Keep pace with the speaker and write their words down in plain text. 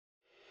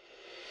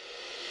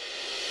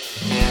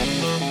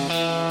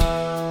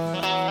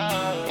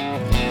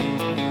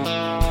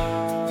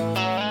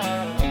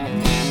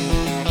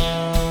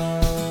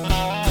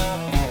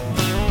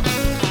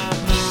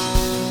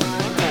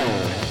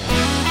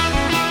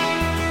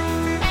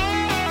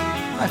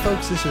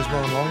folks, this is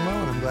Ron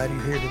Longwell, and I'm glad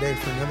you're here today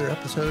for another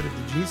episode of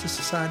the Jesus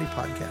Society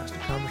Podcast, a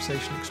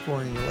conversation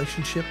exploring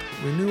relationship,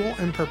 renewal,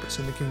 and purpose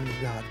in the kingdom of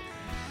God.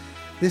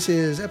 This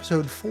is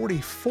episode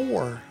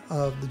 44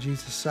 of the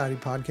Jesus Society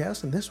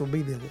Podcast, and this will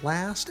be the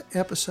last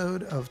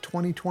episode of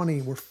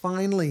 2020. We're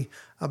finally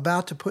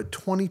about to put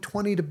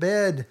 2020 to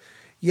bed.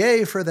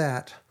 Yay for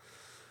that.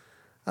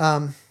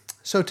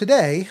 So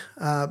today,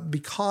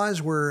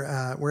 because we're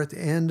at the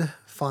end,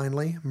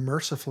 finally,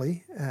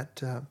 mercifully, at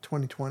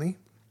 2020,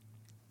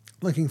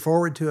 looking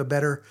forward to a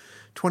better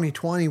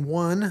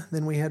 2021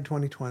 than we had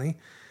 2020,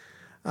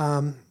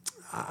 I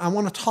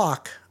want to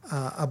talk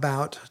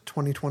about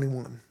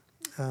 2021.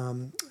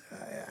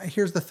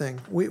 Here's the thing: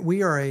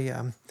 we're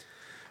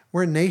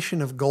a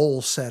nation of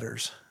goal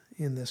setters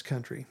in this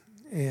country,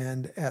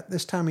 and at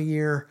this time of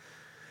year,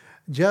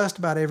 just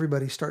about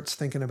everybody starts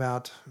thinking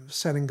about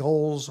setting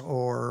goals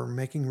or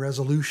making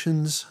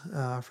resolutions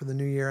for the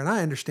new year. And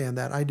I understand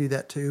that. I do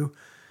that too.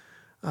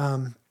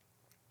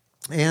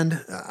 And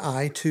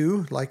I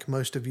too, like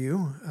most of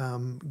you,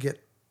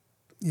 get,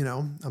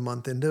 a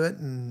month into it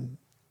and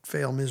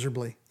fail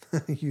miserably,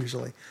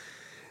 usually.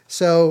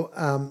 So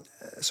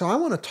I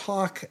want to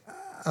talk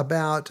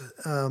about,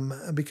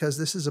 because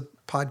this is a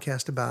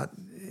podcast about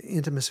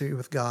intimacy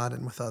with God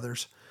and with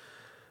others.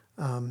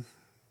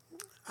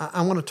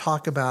 I want to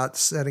talk about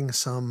setting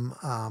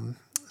some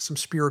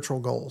spiritual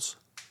goals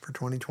for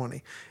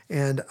 2020.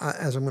 And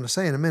as I'm going to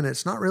say in a minute,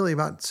 it's not really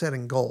about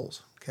setting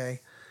goals, okay?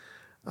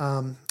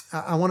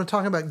 I want to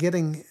talk about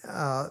getting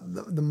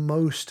the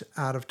most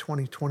out of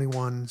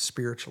 2021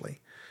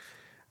 spiritually.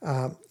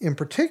 In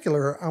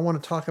particular, I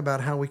want to talk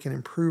about how we can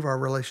improve our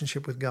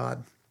relationship with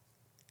God.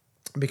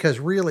 Because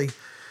really,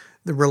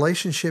 the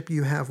relationship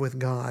you have with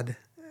God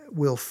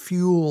will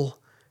fuel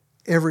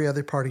every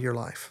other part of your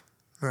life.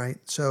 Right,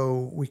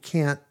 so we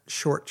can't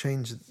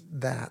shortchange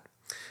that.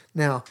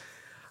 Now,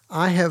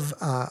 I have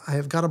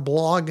got a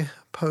blog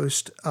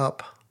post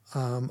up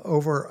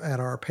over at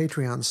our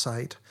Patreon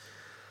site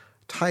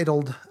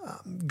titled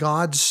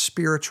God's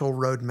Spiritual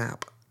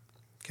Roadmap.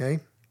 Okay,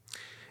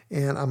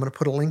 and I'm going to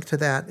put a link to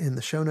that in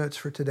the show notes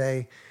for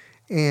today.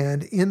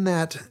 And in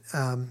that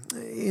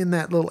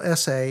little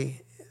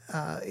essay,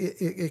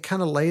 it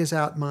kind of lays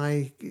out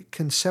my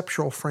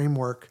conceptual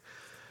framework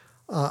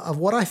of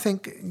what I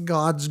think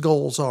God's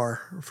goals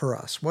are for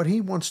us, what He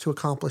wants to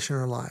accomplish in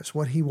our lives,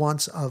 what He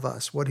wants of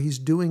us, what He's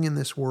doing in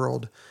this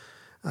world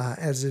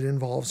as it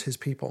involves His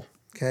people,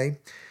 okay?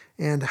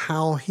 And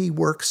how He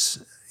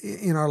works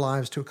in our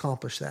lives to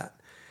accomplish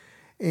that.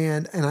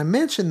 And I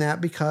mention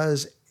that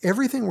because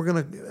everything we're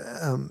going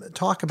to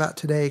talk about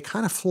today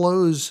kind of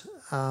flows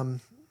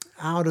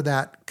out of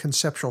that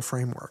conceptual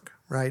framework,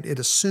 right? It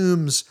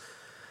assumes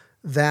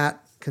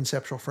that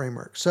conceptual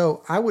framework.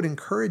 So I would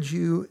encourage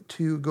you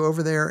to go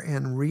over there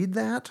and read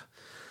that,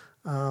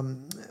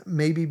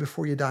 maybe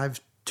before you dive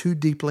too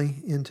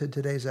deeply into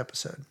today's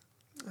episode.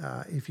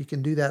 If you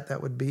can do that,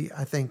 that would be,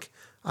 I think,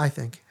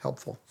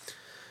 helpful.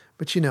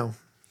 But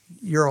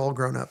you're all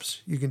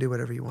grown-ups. You can do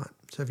whatever you want.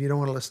 So if you don't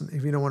want to listen,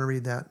 if you don't want to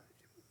read that,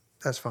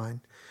 that's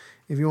fine.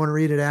 If you want to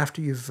read it after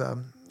you've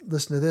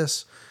listened to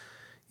this,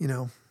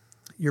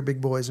 you're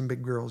big boys and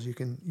big girls. You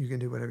can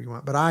do whatever you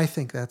want. But I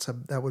think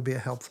that would be a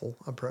helpful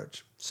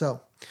approach.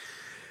 So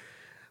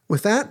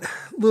with that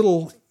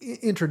little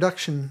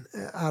introduction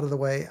out of the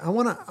way, I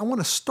want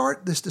to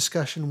start this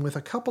discussion with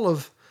a couple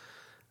of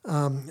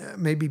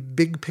maybe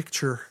big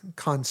picture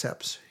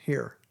concepts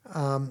here.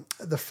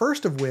 The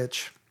first of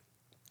which,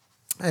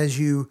 as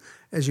you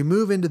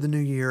move into the new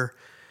year,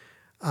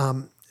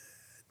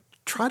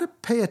 try to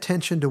pay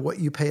attention to what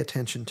you pay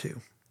attention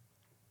to.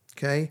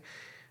 Okay?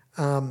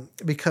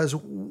 Because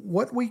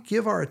what we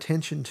give our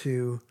attention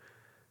to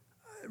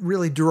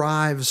really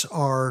drives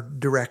our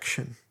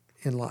direction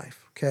in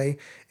life, okay?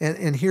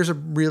 And here's a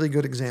really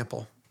good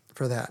example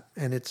for that,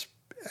 and it's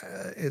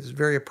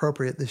very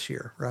appropriate this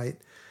year, right?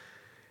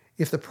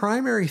 If the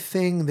primary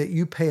thing that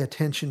you pay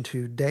attention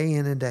to day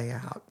in and day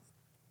out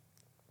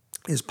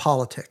is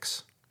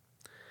politics,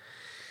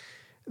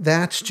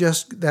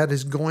 that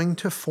is going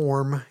to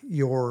form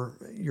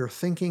your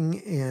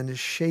thinking and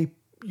shape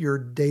your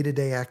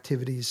day-to-day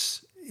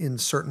activities in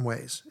certain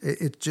ways.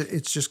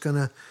 It's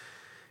going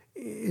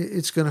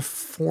to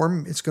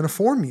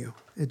form you.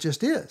 It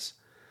just is.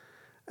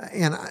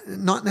 And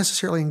not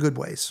necessarily in good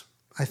ways,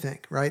 I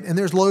think, right? And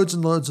there's loads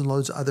and loads and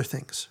loads of other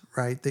things,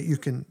 right, that you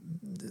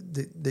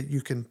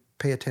can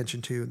pay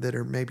attention to that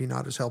are maybe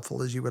not as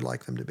helpful as you would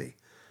like them to be,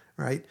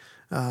 right?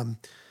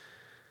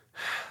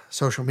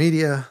 Social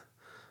media,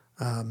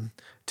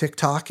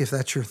 TikTok, if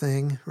that's your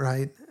thing,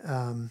 right?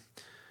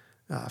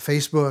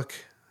 Facebook,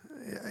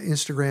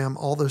 Instagram,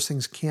 all those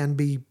things can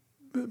be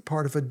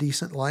part of a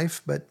decent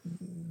life, but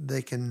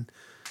they can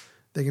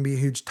be a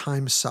huge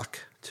time suck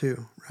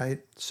too, right?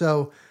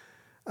 So,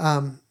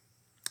 and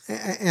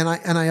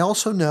I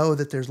also know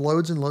that there's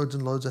loads and loads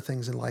and loads of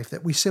things in life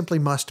that we simply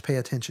must pay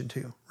attention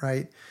to,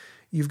 right?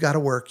 You've got to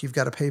work, you've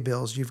got to pay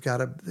bills, you've got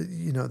to,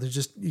 you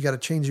got to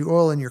change the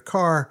oil in your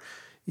car,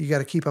 you got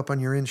to keep up on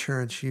your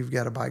insurance. You've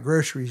got to buy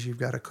groceries. You've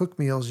got to cook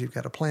meals. You've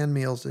got to plan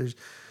meals.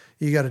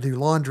 You got to do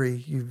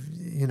laundry.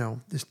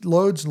 There's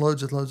loads and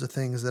loads of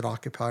things that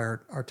occupy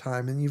our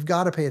time, and you've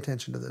got to pay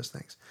attention to those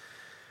things.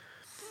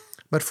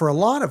 But for a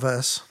lot of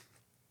us,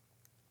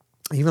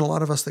 even a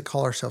lot of us that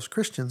call ourselves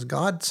Christians,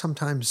 God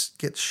sometimes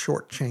gets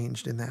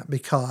shortchanged in that,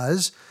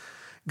 because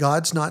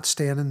God's not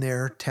standing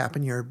there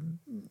tapping you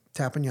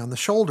on the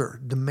shoulder,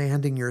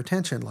 demanding your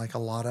attention like a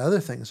lot of other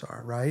things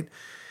are, right?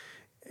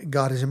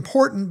 God is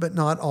important, but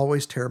not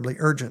always terribly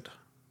urgent,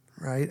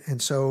 right?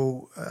 And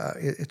so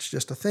it's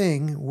just a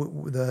thing.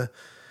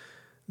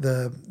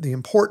 The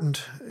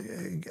important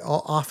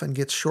often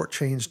gets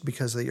shortchanged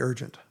because of the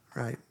urgent,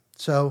 right?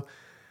 So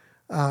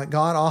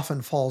God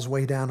often falls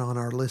way down on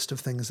our list of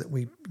things that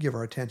we give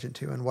our attention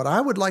to. And what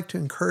I would like to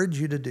encourage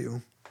you to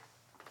do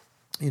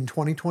in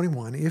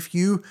 2021, if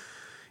you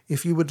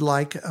would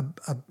like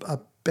a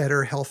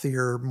better,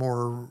 healthier,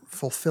 more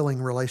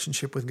fulfilling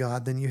relationship with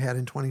God than you had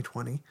in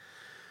 2020,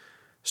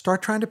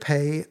 start trying to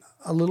pay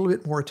a little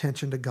bit more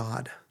attention to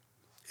God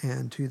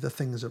and to the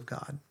things of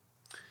God.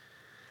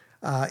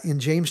 In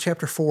James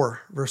chapter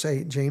 4, verse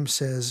 8, James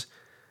says,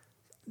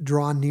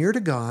 "Draw near to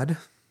God,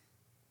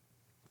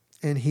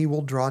 and he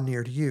will draw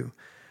near to you."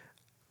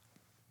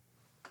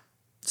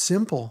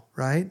 Simple,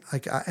 right?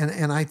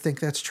 And I think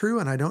that's true,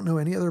 and I don't know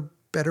any other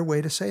better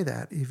way to say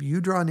that. If you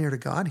draw near to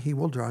God, he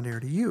will draw near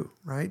to you,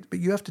 right? But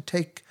you have to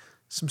take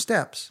some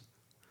steps.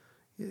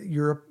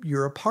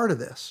 You're a part of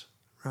this,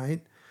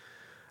 right?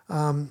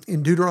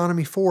 In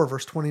Deuteronomy 4,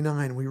 verse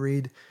 29, we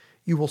read,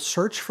 "You will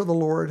search for the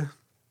Lord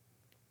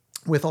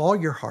with all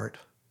your heart,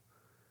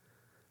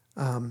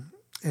 and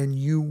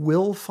you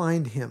will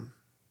find him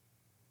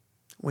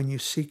when you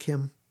seek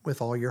him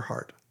with all your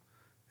heart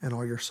and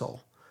all your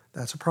soul."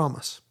 That's a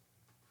promise.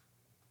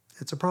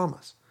 It's a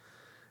promise.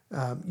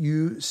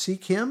 You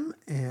seek him,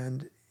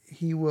 and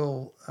he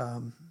will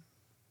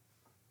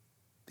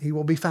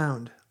be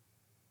found,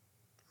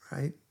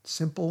 right?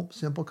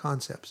 Simple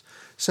concepts.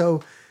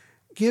 So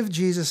give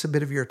Jesus a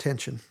bit of your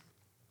attention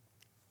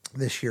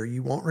this year.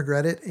 You won't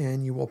regret it,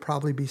 and you will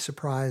probably be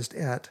surprised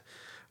at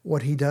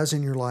what he does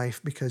in your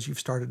life because you've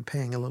started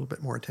paying a little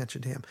bit more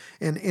attention to him.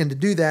 And to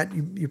do that,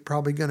 you're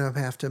probably going to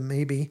have to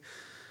maybe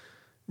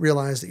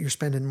realize that you're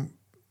spending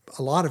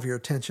a lot of your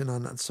attention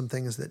on some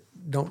things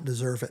that don't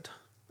deserve it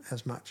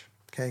as much.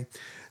 Okay.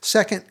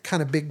 Second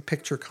kind of big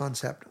picture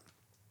concept.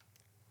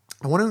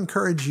 I want to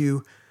encourage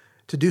you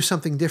to do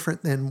something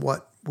different than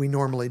what we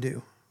normally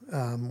do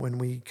when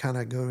we kind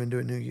of go into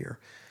a new year.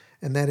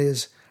 And that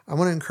is, I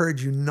want to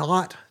encourage you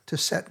not to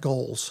set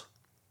goals,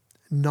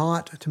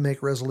 not to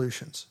make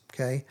resolutions.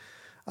 Okay.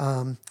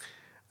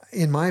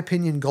 In my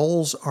opinion,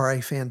 goals are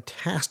a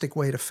fantastic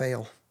way to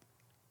fail,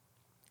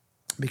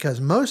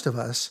 because most of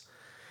us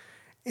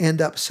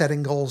end up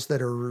setting goals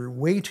that are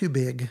way too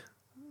big,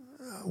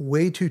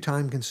 way too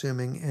time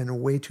consuming, and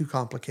way too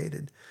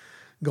complicated.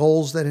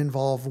 Goals that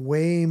involve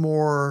way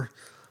more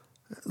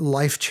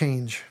life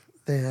change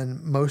than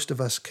most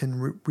of us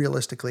can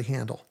realistically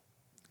handle.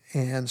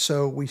 And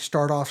so we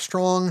start off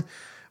strong,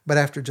 but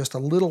after just a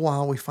little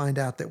while, we find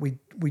out that we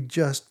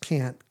just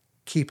can't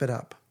keep it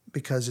up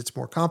because it's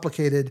more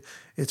complicated,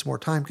 it's more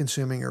time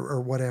consuming,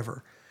 or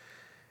whatever.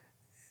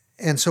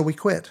 And so we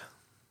quit.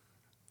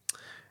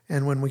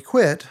 And when we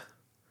quit,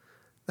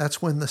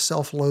 that's when the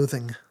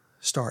self-loathing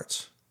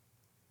starts.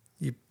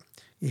 You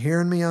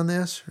hearing me on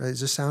this? Does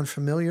this sound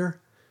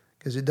familiar?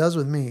 Because it does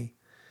with me.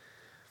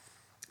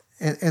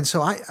 And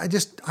so I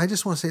just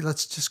want to say,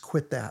 let's just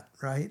quit that,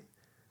 right?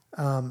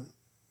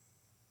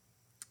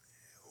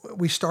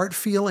 We start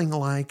feeling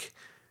like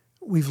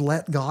we've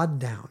let God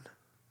down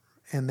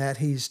and that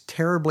he's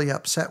terribly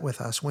upset with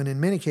us, when in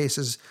many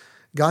cases,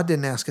 God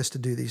didn't ask us to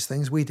do these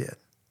things, we did,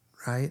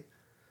 right?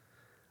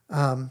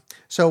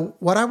 So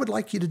what I would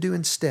like you to do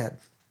instead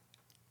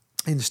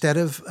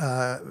of,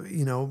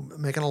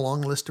 making a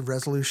long list of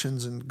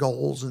resolutions and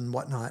goals and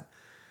whatnot,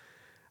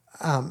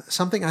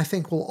 something I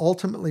think will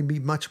ultimately be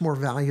much more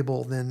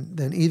valuable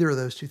than either of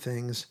those two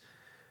things.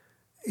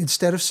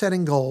 Instead of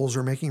setting goals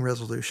or making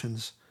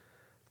resolutions,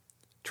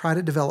 try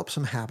to develop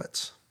some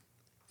habits.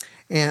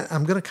 And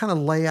I'm going to kind of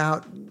lay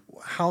out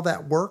how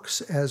that works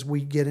as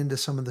we get into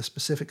some of the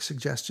specific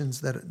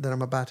suggestions that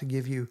I'm about to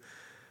give you.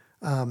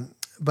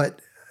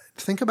 But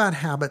think about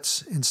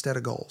habits instead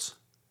of goals.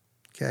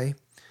 Okay?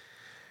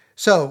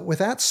 So with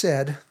that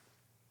said,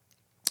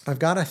 I've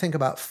got to think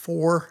about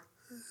 4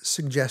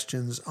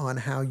 suggestions on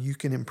how you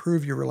can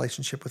improve your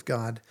relationship with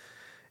God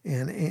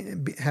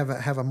and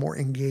have a more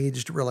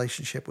engaged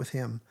relationship with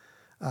him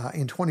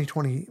in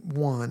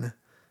 2021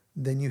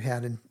 than you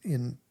had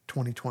in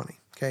 2020.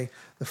 Okay,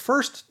 the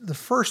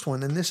first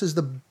one, and this is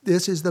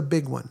the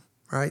big one,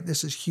 right?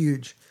 This is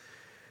huge.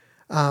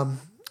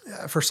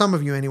 For some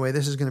of you anyway,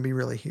 this is going to be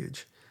really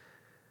huge.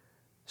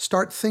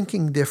 Start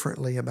thinking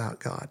differently about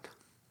God.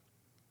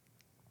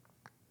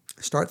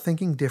 Start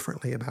thinking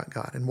differently about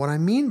God. And what I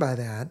mean by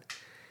that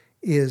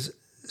is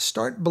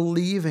start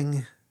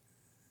believing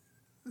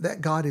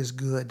that God is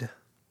good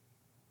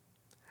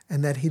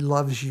and that he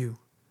loves you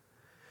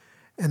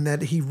and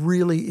that he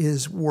really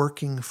is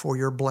working for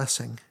your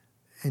blessing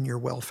and your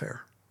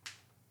welfare.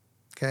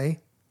 Okay?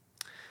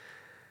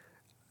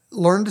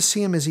 Learn to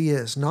see him as he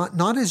is,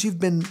 not as you've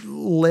been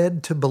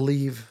led to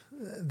believe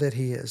that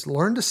he is.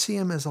 Learn to see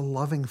him as a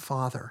loving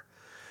father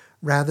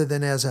rather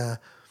than as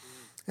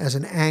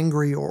an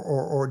angry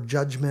or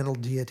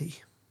judgmental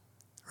deity,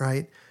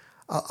 right?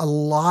 A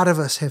lot of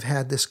us have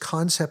had this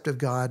concept of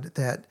God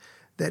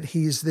that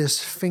he's this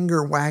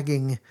finger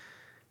wagging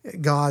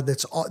God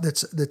that's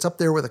up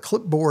there with a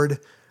clipboard,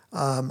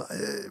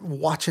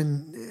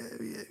 watching,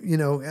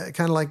 kind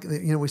of like,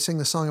 we sing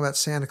the song about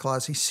Santa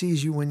Claus. He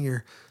sees you when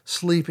you're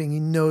sleeping. He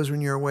knows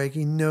when you're awake.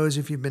 He knows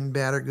if you've been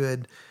bad or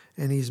good,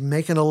 and he's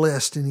making a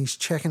list and he's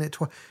checking it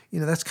twice.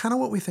 That's kind of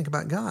what we think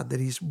about God, that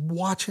he's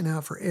watching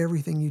out for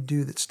everything you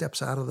do that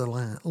steps out of the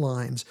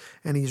lines,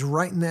 and he's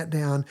writing that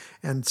down.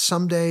 And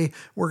someday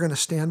we're going to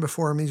stand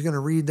before him. He's going to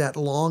read that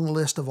long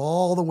list of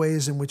all the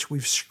ways in which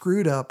we've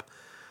screwed up.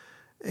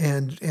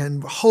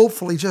 And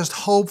hopefully, just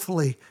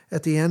hopefully,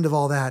 at the end of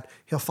all that,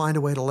 he'll find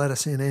a way to let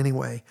us in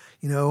anyway.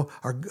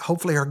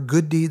 Hopefully our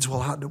good deeds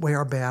will outweigh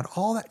our bad.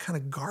 All that kind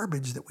of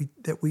garbage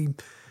that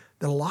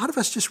a lot of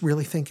us just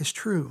really think is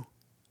true.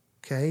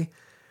 Okay?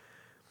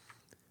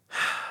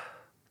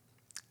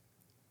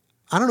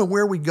 I don't know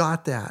where we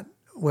got that.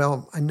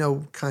 Well, I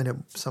know kind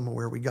of some of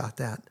where we got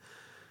that.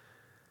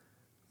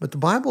 But the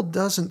Bible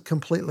doesn't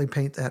completely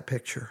paint that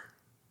picture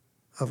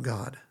of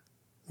God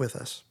with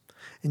us.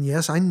 And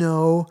yes, I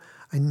know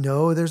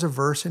there's a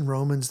verse in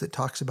Romans that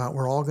talks about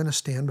we're all going to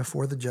stand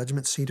before the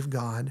judgment seat of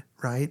God,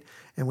 right?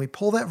 And we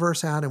pull that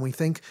verse out and we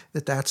think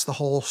that that's the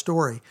whole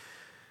story.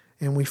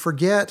 And we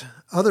forget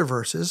other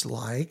verses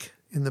like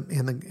in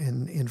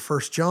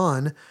 1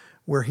 John,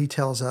 where he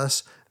tells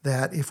us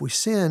that if we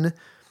sin,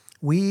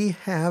 we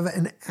have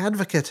an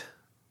advocate,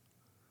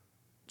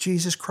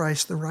 Jesus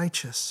Christ the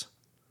righteous,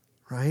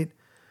 right?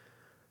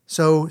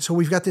 So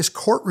we've got this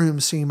courtroom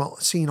scene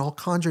all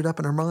conjured up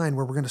in our mind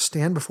where we're going to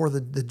stand before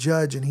the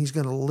judge and he's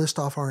going to list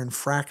off our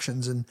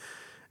infractions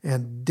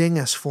and ding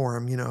us for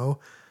them,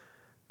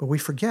 But we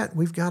forget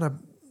we've got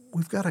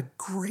a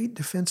great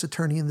defense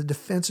attorney, and the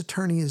defense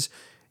attorney is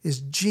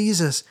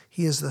Jesus.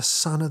 He is the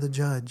son of the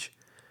judge.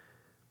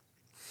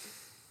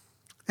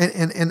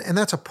 And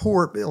that's a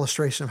poor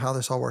illustration of how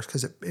this all works,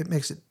 because it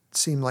makes it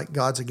seem like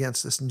God's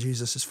against us and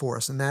Jesus is for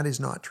us, and that is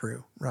not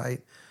true,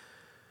 right?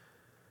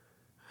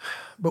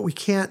 But we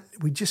got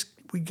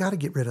to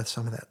get rid of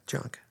some of that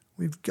junk.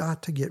 We've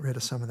got to get rid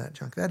of some of that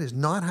junk. That is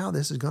not how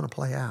this is going to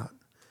play out.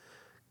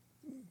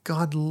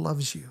 God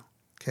loves you,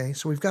 okay?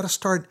 So we've got to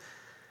start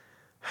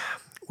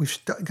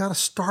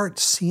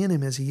seeing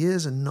him as he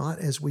is and not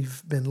as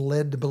we've been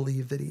led to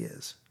believe that he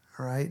is,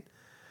 all right?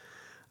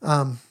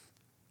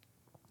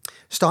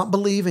 Stop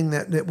believing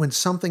that when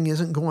something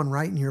isn't going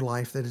right in your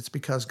life, that it's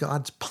because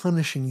God's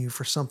punishing you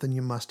for something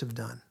you must have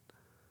done,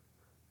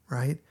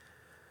 right?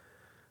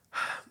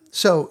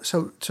 So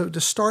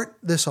to start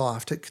this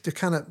off, to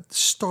kind of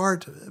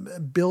start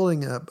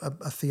building a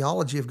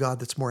theology of God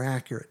that's more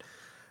accurate,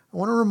 I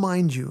want to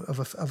remind you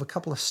of a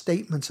couple of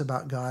statements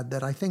about God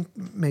that I think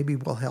maybe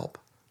will help,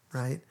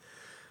 right?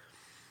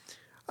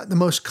 The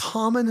most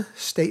common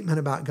statement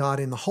about God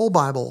in the whole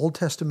Bible, Old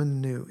Testament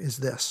and New, is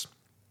this.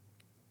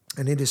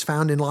 And it is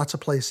found in lots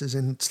of places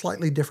in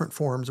slightly different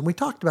forms. And we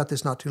talked about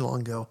this not too long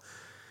ago.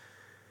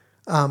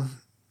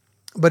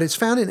 But it's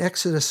found in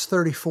Exodus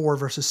 34,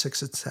 verses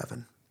 6 and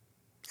 7.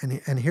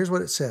 And here's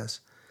what it says.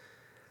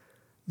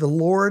 The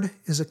Lord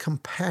is a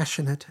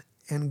compassionate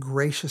and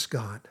gracious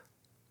God,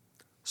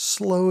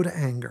 slow to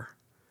anger,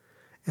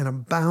 and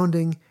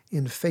abounding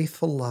in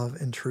faithful love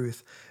and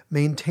truth,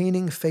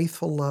 maintaining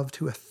faithful love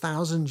to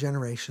 1,000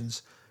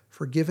 generations,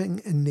 forgiving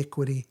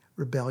iniquity,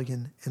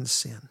 rebellion, and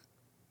sin.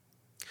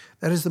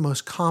 That is the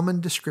most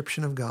common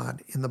description of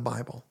God in the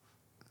Bible.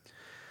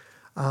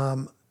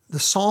 The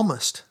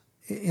psalmist,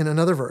 in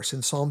another verse,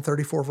 in Psalm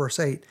 34, verse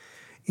 8,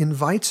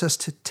 invites us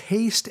to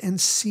taste and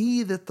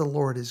see that the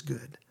Lord is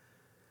good.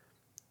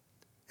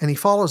 And he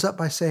follows up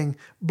by saying,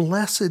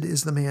 blessed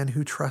is the man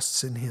who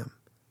trusts in him,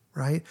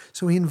 right?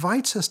 So he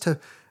invites us to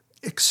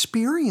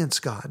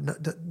experience God.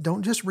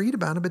 Don't just read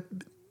about him, but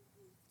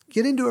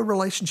get into a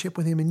relationship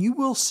with him, and you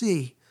will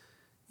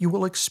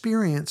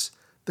experience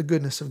the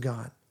goodness of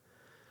God.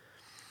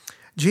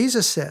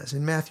 Jesus says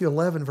in Matthew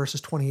 11,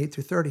 verses 28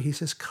 through 30, he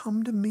says,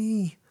 come to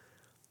me,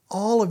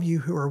 all of you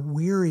who are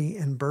weary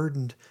and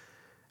burdened,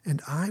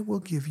 and I will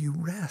give you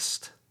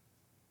rest.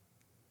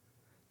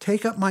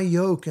 Take up my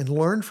yoke and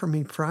learn from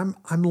me, for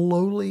I'm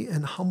lowly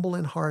and humble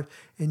in heart,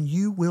 and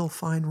you will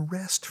find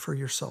rest for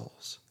your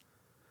souls.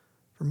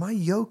 For my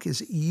yoke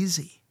is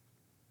easy,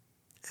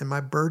 and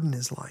my burden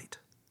is light.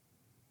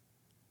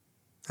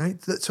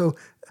 Right? So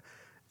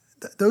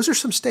those are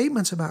some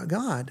statements about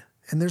God,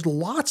 and there's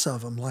lots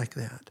of them like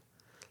that.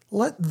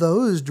 Let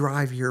those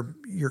drive your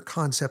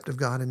concept of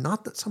God, and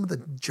not that some of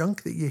the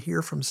junk that you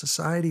hear from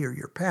society or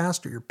your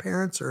past or your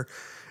parents or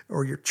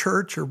your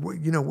church or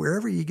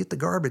wherever you get the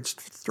garbage.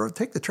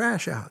 Take the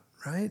trash out,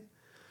 right?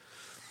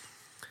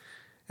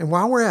 And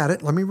while we're at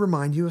it, let me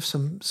remind you of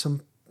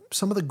some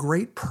some of the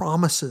great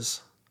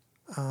promises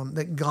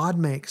that God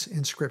makes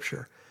in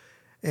Scripture.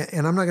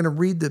 And I'm not going to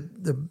read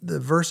the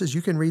verses.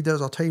 You can read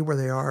those. I'll tell you where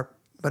they are,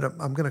 but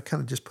I'm going to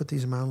kind of just put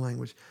these in my own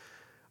language.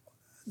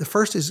 The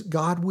first is,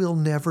 God will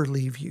never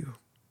leave you.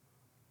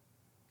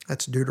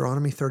 That's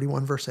Deuteronomy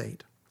 31, verse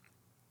 8.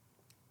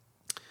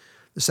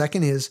 The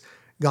second is,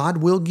 God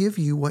will give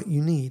you what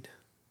you need.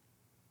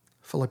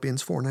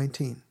 Philippians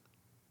 4:19.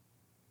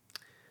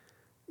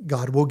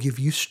 God will give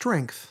you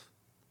strength.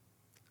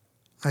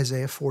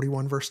 Isaiah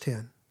 41, verse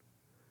 10.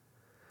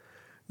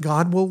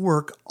 God will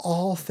work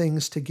all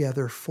things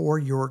together for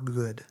your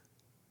good.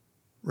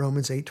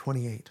 Romans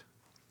 8:28.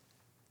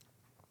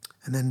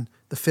 And then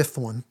the fifth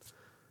one,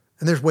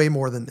 and there's way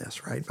more than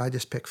this, right? But I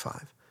just picked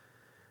 5.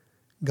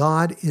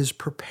 God is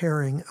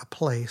preparing a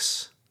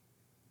place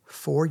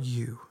for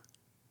you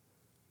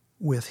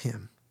with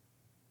him.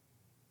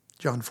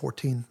 John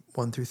 14,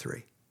 1 through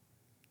 3.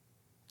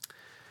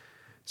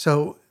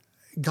 So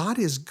God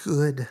is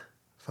good,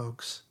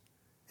 folks,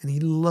 and he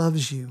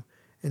loves you,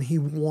 and he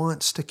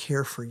wants to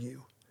care for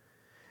you.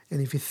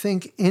 And if you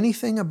think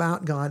anything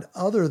about God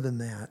other than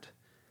that,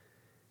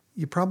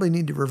 you probably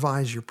need to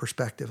revise your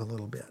perspective a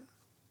little bit.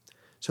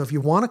 So if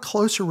you want a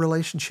closer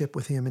relationship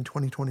with him in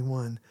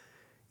 2021,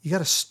 you got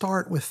to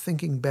start with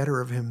thinking better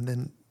of him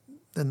than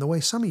the way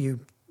some of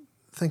you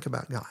think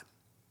about God.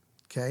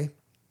 Okay?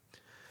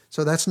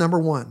 So that's number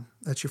 1.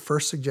 That's your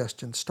first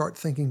suggestion. Start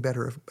thinking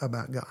better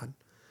about God.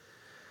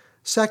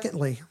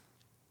 Secondly,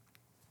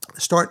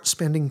 start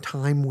spending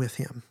time with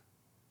him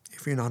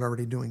if you're not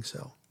already doing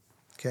so.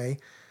 Okay?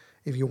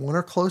 If you want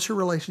a closer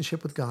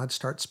relationship with God,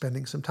 start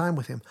spending some time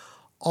with him.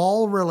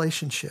 All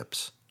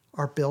relationships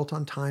are built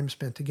on time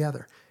spent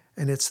together,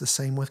 and it's the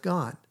same with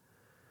God.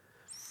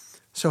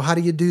 So how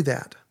do you do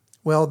that?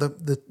 Well,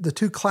 the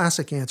 2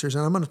 classic answers,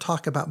 and I'm going to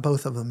talk about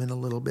both of them in a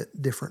little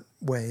bit different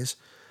ways,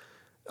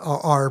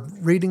 are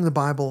reading the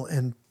Bible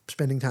and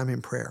spending time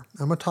in prayer.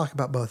 I'm going to talk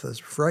about both of those.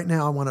 For right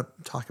now, I want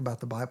to talk about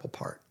the Bible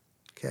part,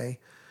 okay?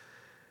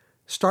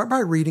 Start by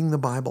reading the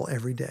Bible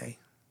every day.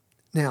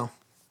 Now,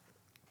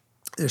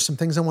 there's some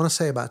things I want to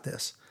say about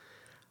this.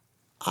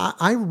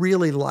 I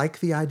really like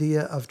the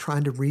idea of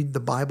trying to read the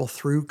Bible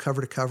through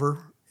cover to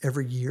cover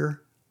every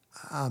year.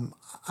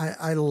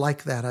 I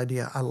like that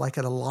idea. I like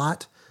it a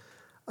lot.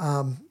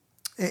 And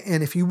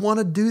if you want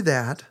to do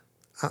that,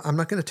 I'm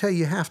not going to tell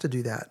you have to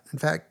do that. In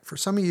fact, for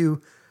some of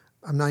you,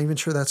 I'm not even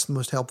sure that's the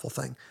most helpful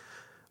thing.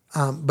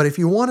 But if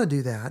you want to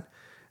do that,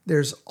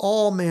 there's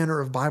all manner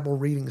of Bible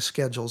reading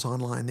schedules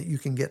online that you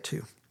can get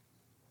to,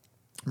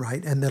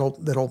 right? And that'll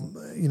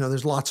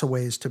there's lots of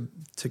ways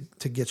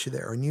to get you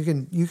there. And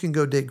you can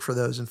go dig for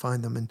those and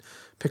find them and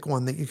pick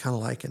one that you kind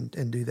of like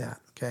and do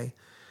that, okay?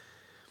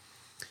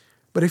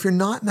 But if you're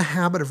not in the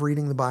habit of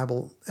reading the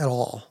Bible at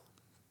all,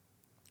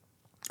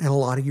 and a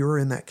lot of you are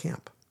in that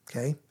camp,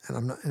 okay?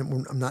 And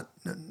I'm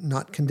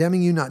not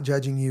condemning you, not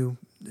judging you,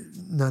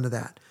 none of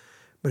that.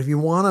 But if you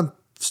want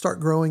to start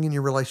growing in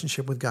your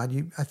relationship with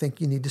God, I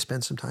think you need to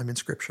spend some time in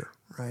Scripture,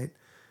 right?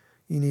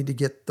 You need to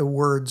get the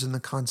words and the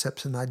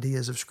concepts and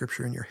ideas of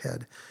Scripture in your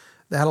head.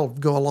 That'll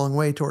go a long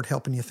way toward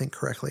helping you think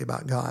correctly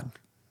about God,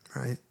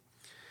 right?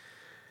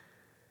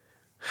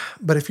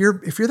 But if you're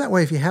that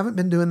way, if you haven't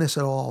been doing this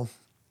at all,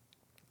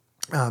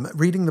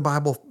 reading the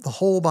Bible, the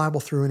whole Bible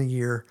through in a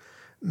year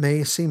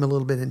may seem a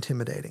little bit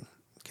intimidating,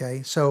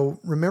 okay? So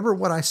remember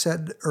what I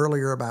said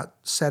earlier about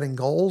setting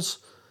goals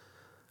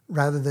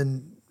rather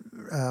than,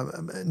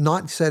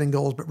 not setting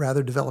goals, but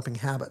rather developing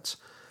habits.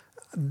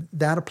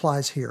 That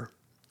applies here.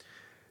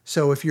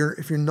 So if you're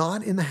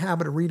not in the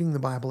habit of reading the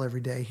Bible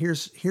every day,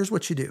 here's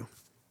what you do.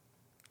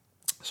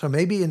 So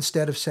maybe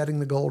instead of setting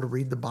the goal to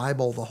read the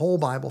Bible, the whole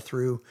Bible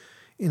through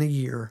in a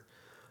year,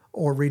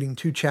 or reading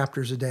 2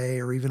 chapters a day,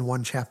 or even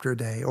 1 chapter a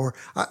day, or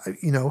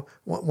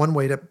one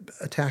way to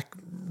attack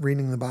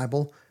reading the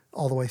Bible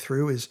all the way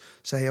through is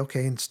say,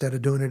 okay, instead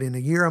of doing it in a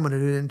year, I'm going to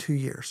do it in 2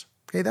 years.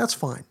 Okay, that's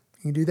fine.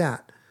 You can do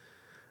that.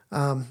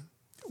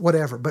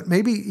 Whatever. But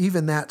maybe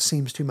even that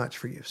seems too much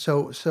for you.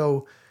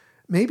 So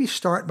maybe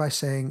start by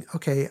saying,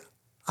 okay,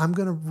 I'm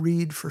going to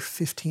read for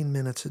 15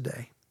 minutes a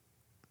day.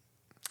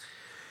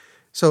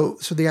 So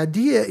the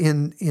idea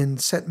in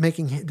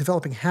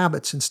developing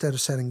habits instead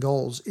of setting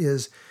goals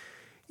is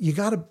you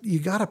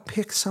gotta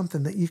pick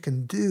something that you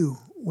can do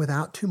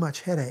without too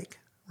much headache,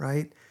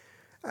 right?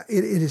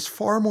 It is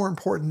far more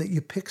important that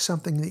you pick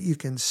something that you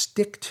can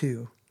stick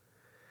to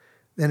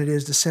than it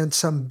is to set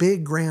some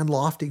big, grand,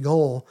 lofty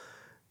goal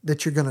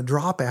that you're going to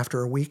drop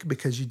after a week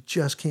because you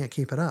just can't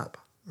keep it up,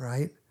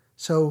 right?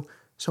 So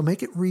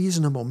make it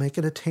reasonable, make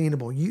it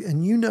attainable.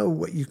 You know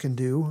what you can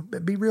do,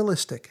 but be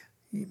realistic.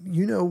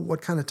 You know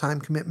what kind of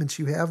time commitments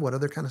you have, what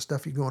other kind of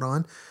stuff you're going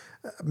on.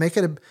 Make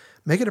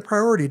it a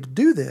priority to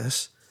do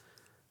this.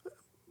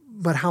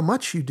 But how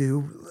much you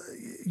do,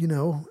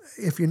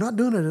 if you're not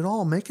doing it at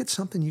all, make it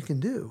something you can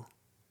do,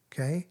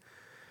 okay?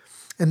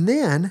 And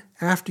then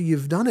after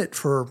you've done it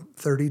for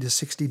 30 to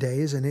 60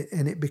 days and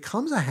it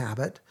becomes a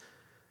habit,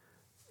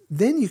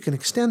 then you can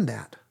extend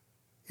that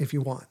if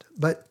you want.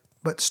 But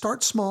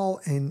start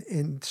small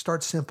and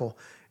start simple.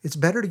 It's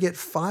better to get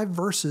 5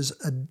 verses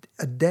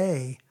a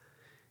day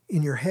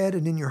in your head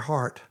and in your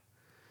heart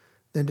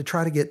than to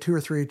try to get 2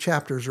 or 3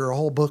 chapters or a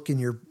whole book in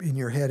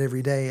your head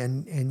every day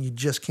and you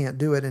just can't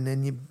do it, and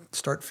then you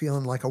start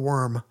feeling like a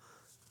worm,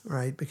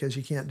 right? Because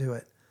you can't do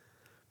it.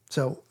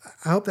 So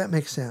I hope that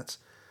makes sense.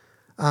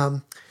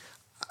 I'm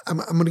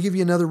going to give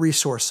you another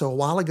resource. So a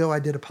while ago, I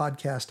did a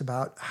podcast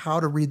about how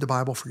to read the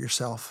Bible for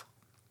yourself.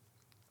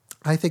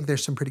 I think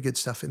there's some pretty good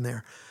stuff in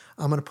there.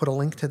 I'm going to put a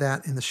link to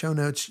that in the show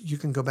notes. You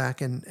can go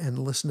back and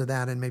listen to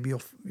that, and maybe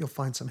you'll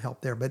find some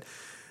help there.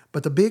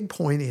 But the big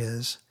point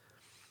is,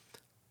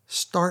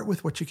 start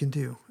with what you can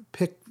do.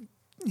 Pick,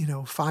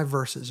 5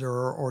 verses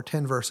or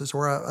 10 verses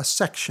or a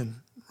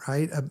section,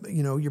 right?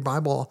 Your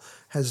Bible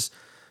has,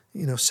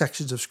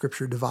 sections of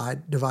Scripture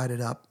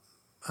divided up.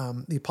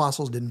 The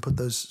apostles didn't put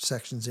those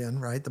sections in,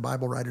 right? The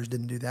Bible writers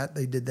didn't do that.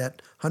 They did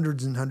that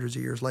hundreds and hundreds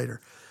of years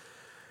later.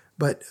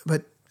 But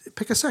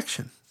pick a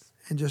section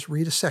and just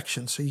read a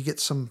section so you get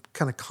some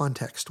kind of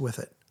context with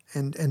it,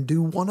 and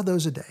do one of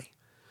those a day.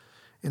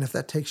 And if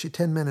that takes you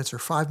 10 minutes or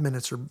 5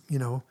 minutes or,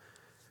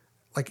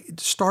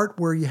 start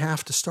where you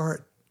have to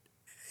start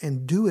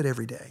and do it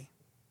every day,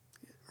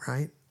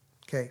 right?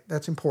 Okay,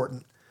 that's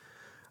important.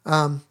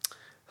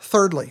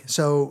 Thirdly,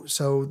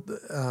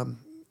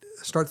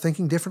 start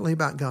thinking differently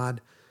about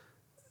God.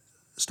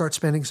 Start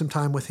spending some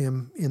time with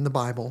Him in the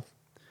Bible.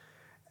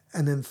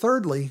 And then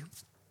thirdly,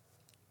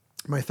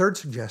 my third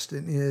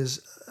suggestion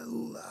is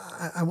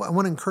I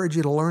want to encourage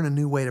you to learn a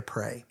new way to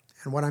pray.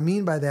 And what I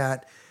mean by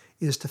that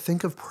is to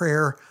think of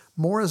prayer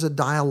more as a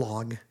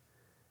dialogue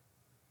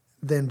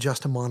than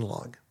just a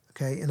monologue,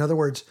 okay? In other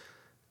words,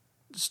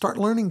 start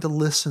learning to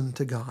listen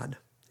to God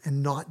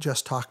and not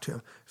just talk to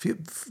Him. If you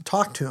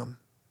talk to Him,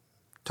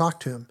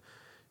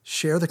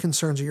 share the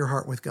concerns of your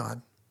heart with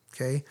God,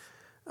 okay?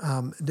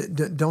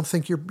 Don't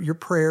think your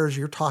prayers,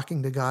 your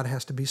talking to God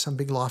has to be some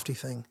big lofty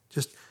thing.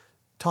 Just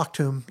talk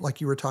to Him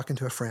like you were talking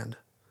to a friend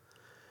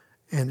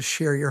and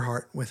share your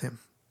heart with Him,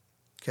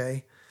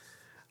 okay?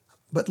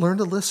 But learn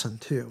to listen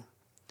too.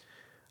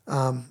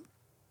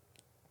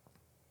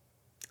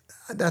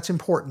 That's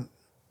important,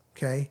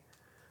 okay?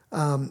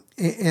 And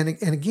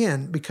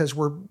again, because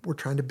we're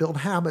trying to build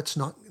habits,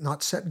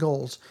 not set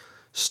goals,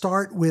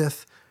 start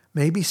with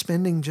maybe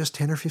spending just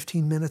 10 or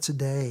 15 minutes a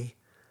day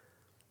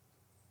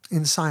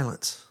in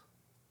silence.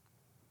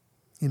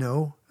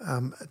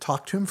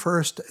 Talk to Him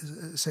first.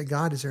 Say,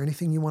 God, is there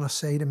anything you want to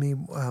say to me?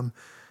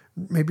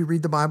 Maybe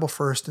read the Bible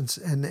first,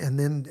 and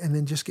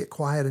then just get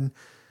quiet. And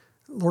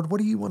Lord, what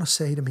do you want to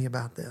say to me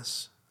about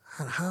this?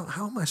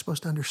 How am I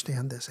supposed to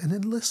understand this? And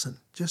then listen.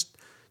 Just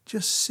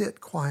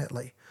sit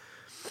quietly.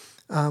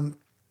 And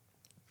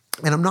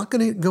I'm not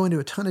going to go into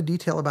a ton of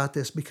detail about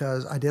this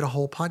because I did a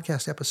whole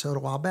podcast episode a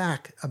while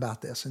back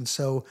about this. And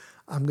so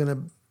I'm going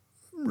to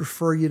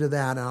refer you to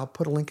that, and I'll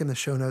put a link in the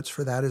show notes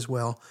for that as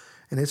well.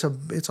 And it's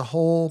a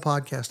whole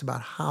podcast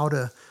about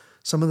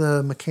some of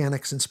the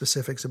mechanics and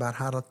specifics about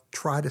how to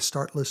try to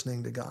start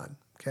listening to God,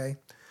 okay?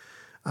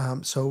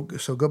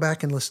 So go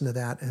back and listen to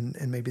that,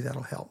 and maybe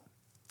that'll help,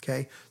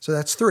 okay? So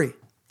that's 3.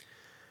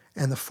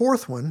 And the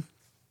fourth one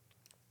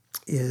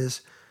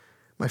is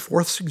my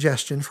fourth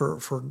suggestion for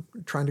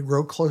trying to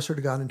grow closer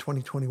to God in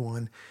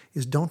 2021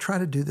 is don't try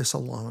to do this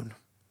alone.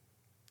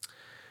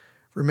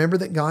 Remember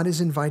that God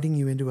is inviting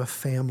you into a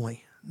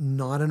family,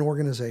 not an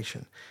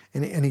organization.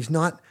 And He's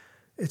not,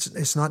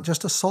 it's not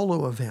just a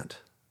solo event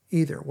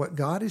either. What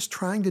God is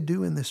trying to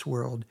do in this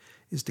world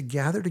is to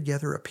gather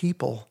together a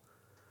people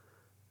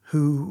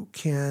who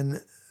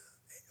can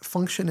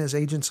function as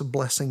agents of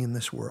blessing in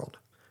this world.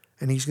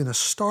 And He's going to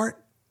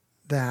start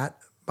that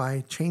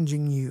by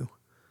changing you,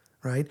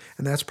 right?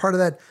 And that's part of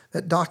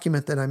that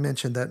document that I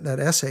mentioned, that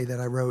essay that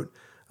I wrote,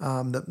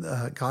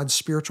 God's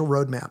Spiritual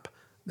Roadmap.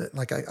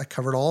 That, I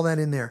covered all that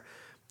in there.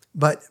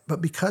 But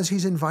because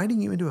He's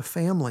inviting you into a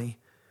family,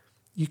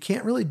 you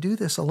can't really do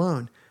this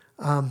alone.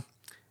 And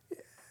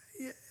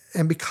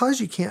because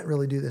you can't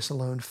really do this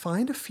alone,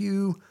 find a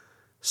few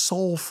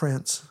soul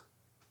friends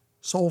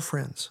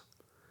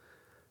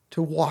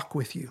to walk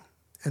with you.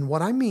 And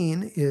what I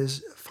mean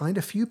is find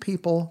a few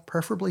people,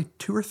 preferably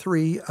 2 or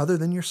 3 other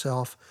than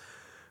yourself,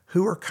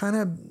 who are kind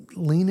of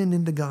leaning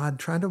into God,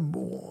 trying to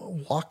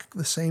walk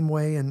the same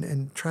way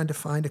and trying to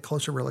find a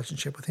closer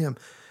relationship with Him.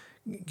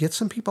 Get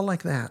some people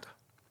like that,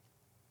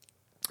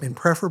 and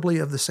preferably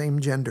of the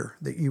same gender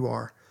that you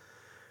are.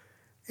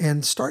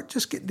 And start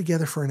just getting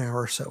together for an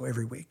hour or so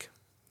every week.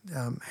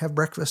 Have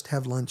breakfast,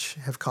 have lunch,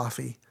 have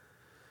coffee.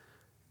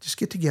 Just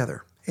get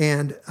together.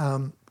 And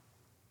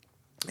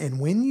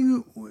when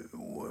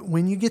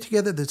you get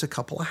together, there's a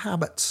couple of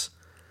habits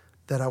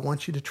that I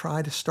want you to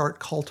try to start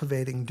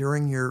cultivating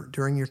during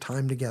your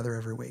time together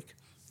every week.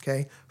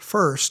 Okay?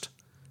 First,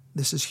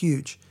 this is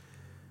huge.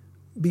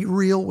 Be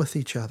real with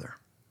each other.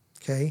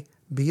 Okay?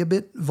 Be a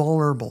bit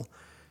vulnerable.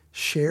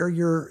 Share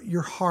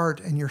your heart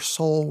and your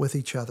soul with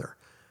each other.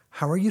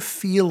 How are you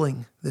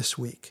feeling this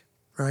week?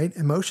 Right?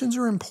 Emotions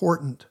are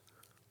important.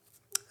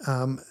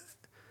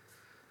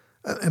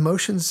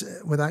 Emotions,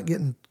 without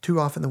getting too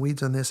off in the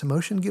weeds on this,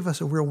 emotion give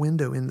us a real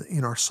window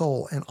in our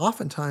soul. And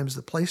oftentimes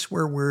the place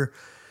where we're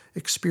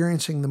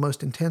experiencing the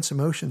most intense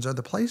emotions are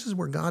the places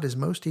where God is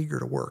most eager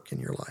to work in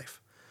your life.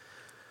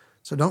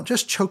 So don't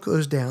just choke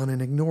those down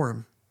and ignore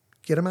them.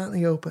 Get them out in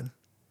the open.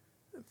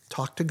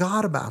 Talk to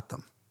God about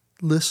them.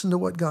 Listen to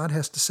what God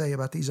has to say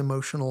about these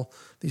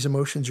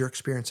emotions you're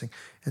experiencing,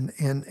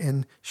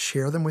 and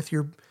share them with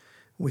your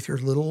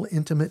little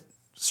intimate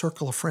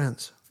circle of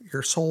friends,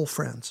 your soul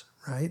friends,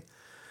 right?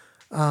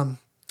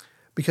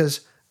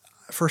 Because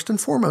first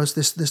and foremost,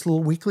 this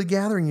little weekly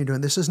gathering you're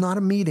doing, this is not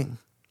a meeting.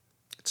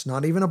 It's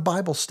not even a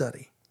Bible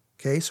study.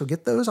 Okay, so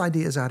get those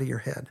ideas out of your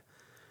head.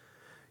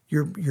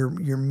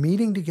 You're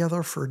meeting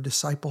together for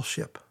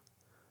discipleship,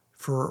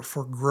 for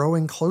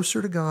growing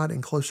closer to God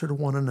and closer to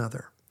one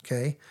another.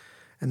 Okay,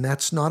 and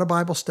that's not a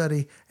Bible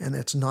study, and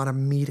it's not a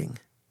meeting,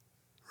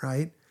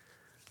 right?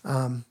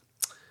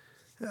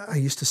 I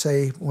used to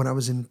say when I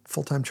was in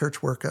full-time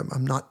church work,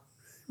 I'm not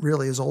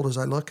really as old as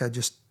I look. I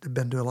just have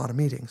been to a lot of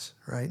meetings,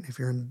 right? If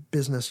you're in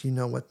business, you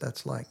know what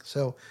that's like.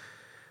 So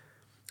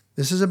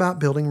this is about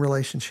building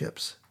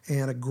relationships.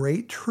 And a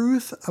great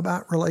truth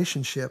about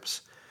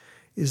relationships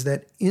is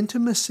that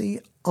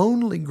intimacy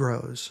only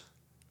grows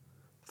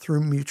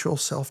through mutual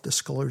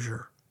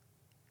self-disclosure.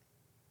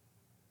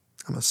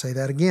 I'm going to say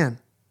that again.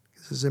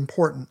 This is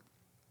important.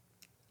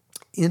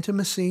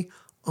 Intimacy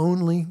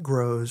only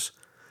grows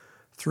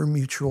through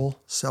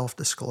mutual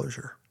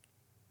self-disclosure.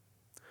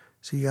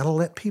 So you got to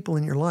let people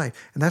in your life.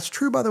 And that's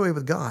true, by the way,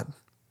 with God,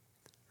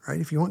 right?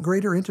 If you want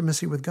greater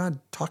intimacy with God,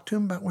 talk to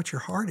him about what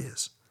your heart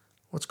is.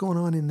 What's going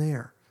on in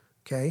there,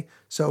 okay?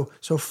 So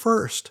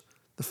first,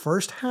 the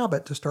first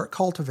habit to start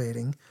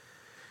cultivating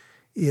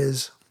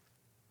is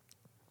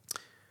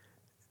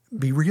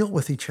be real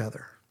with each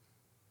other,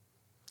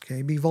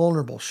 okay? Be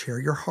vulnerable. Share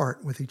your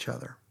heart with each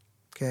other,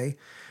 okay?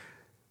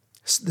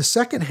 The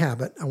second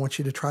habit I want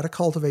you to try to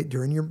cultivate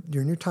during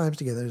your times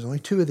together, there's only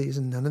 2 of these,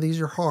 and none of these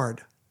are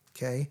hard,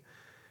 okay?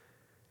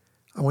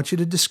 I want you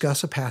to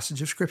discuss a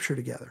passage of Scripture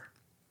together.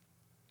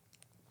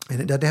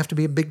 And it doesn't have to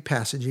be a big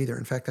passage either.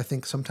 In fact, I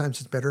think sometimes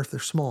it's better if they're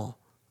small,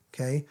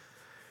 okay?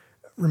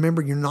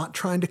 Remember, you're not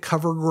trying to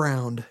cover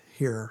ground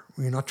here.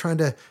 You're not trying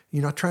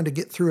to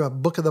get through a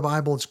book of the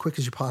Bible as quick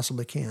as you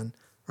possibly can,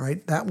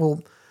 right? That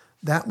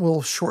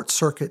will short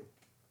circuit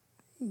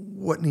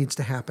what needs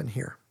to happen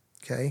here,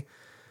 okay?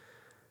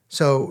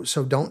 So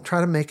don't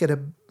try to make it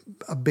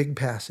a big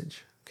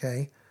passage,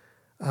 okay?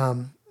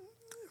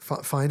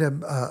 Find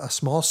a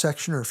small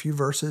section or a few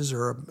verses,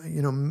 or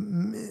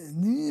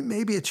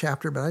maybe a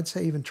chapter, but I'd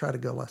say even try to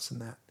go less than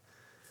that.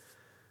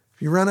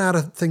 If you run out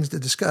of things to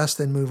discuss,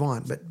 then move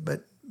on.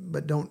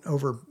 But don't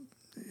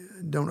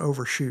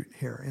overshoot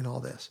here in all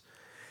this.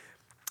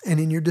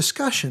 And in your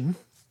discussion,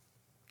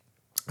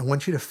 I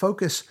want you to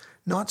focus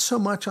not so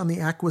much on the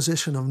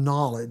acquisition of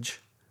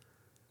knowledge,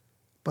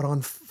 but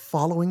on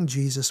following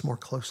Jesus more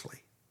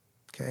closely,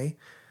 okay?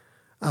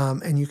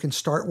 And you can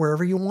start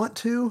wherever you want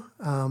to,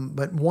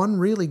 but one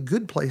really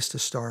good place to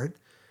start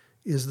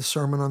is the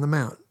Sermon on the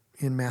Mount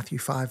in Matthew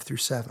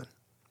 5-7,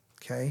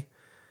 okay?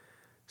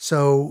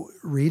 So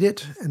read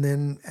it and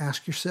then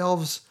ask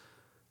yourselves,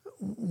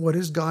 what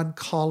is God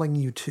calling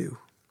you to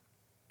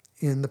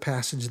in the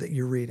passage that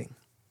you're reading?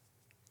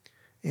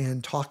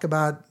 And talk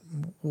about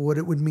what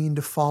it would mean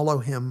to follow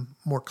him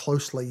more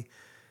closely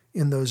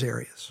in those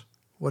areas.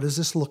 What does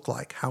this look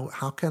like?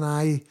 How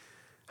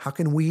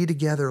can we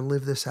together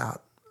live this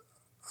out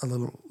a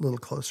little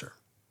closer?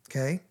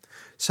 Okay,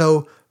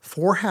 so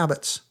 4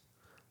 habits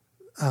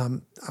I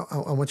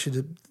want you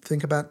to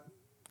think about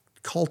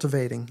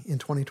cultivating in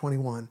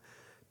 2021.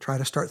 Try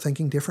to start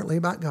thinking differently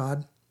about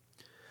God.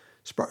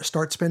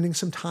 Start spending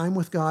some time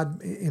with God,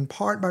 in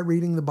part by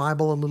reading the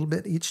Bible a little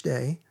bit each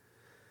day,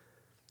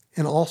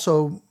 and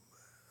also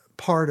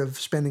part of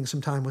spending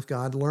some time with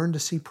God, learn to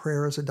see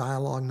prayer as a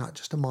dialogue, not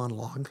just a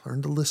monologue.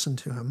 Learn to listen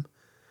to him.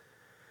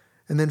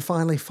 And then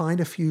finally,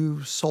 find a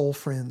few soul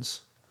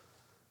friends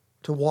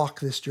to walk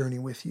this journey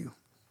with you.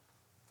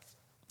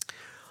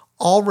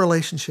 All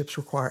relationships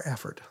require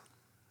effort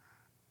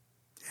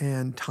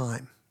and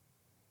time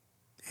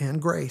and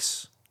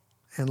grace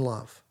and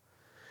love.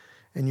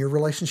 And your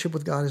relationship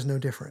with God is no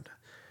different.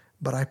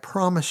 But I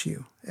promise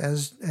you,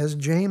 as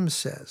James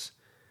says,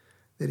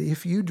 that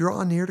if you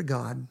draw near to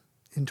God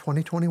in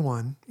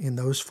 2021 in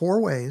those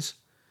 4 ways,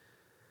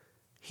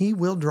 he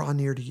will draw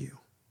near to you.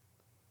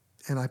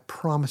 And I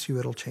promise you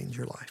it'll change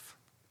your life.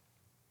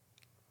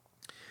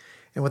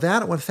 And with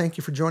that, I want to thank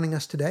you for joining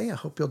us today. I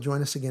hope you'll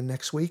join us again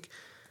next week.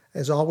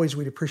 As always,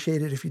 we'd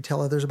appreciate it if you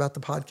tell others about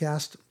the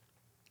podcast.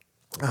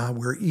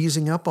 We're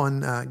easing up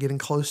on getting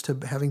close to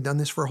having done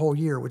this for a whole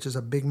year, which is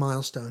a big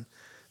milestone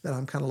that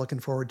I'm kind of looking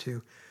forward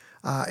to.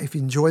 If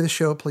you enjoy the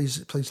show,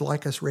 please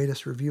like us, rate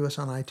us, review us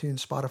on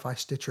iTunes, Spotify,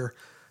 Stitcher,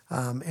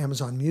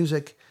 Amazon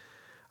Music.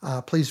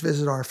 Please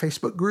visit our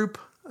Facebook group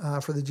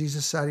for the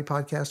Jesus Society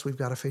podcast. We've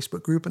got a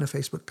Facebook group and a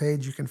Facebook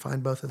page. You can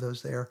find both of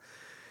those there.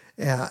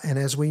 And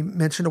as we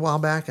mentioned a while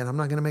back, and I'm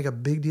not going to make a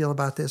big deal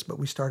about this, but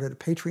we started a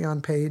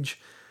Patreon page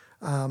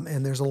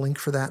and there's a link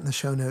for that in the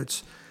show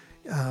notes.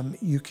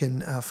 You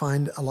can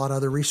find a lot of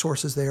other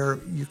resources there.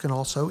 You can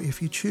also,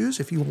 if you choose,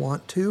 if you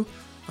want to,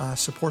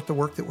 support the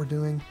work that we're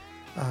doing.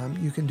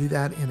 You can do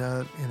that in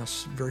a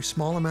very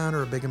small amount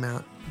or a big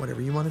amount,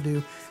 whatever you want to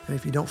do. And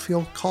if you don't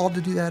feel called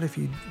to do that,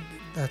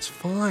 that's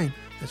fine.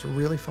 That's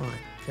really fine.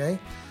 Okay.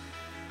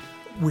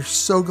 We're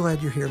so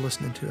glad you're here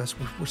listening to us.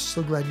 We're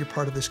so glad you're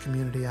part of this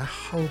community. I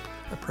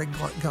pray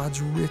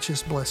God's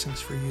richest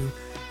blessings for you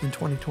in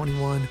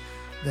 2021,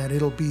 that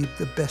it'll be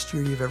the best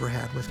year you've ever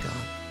had with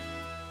God.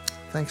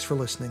 Thanks for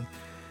listening.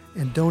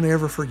 And don't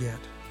ever forget,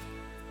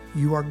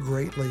 you are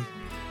greatly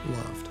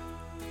loved.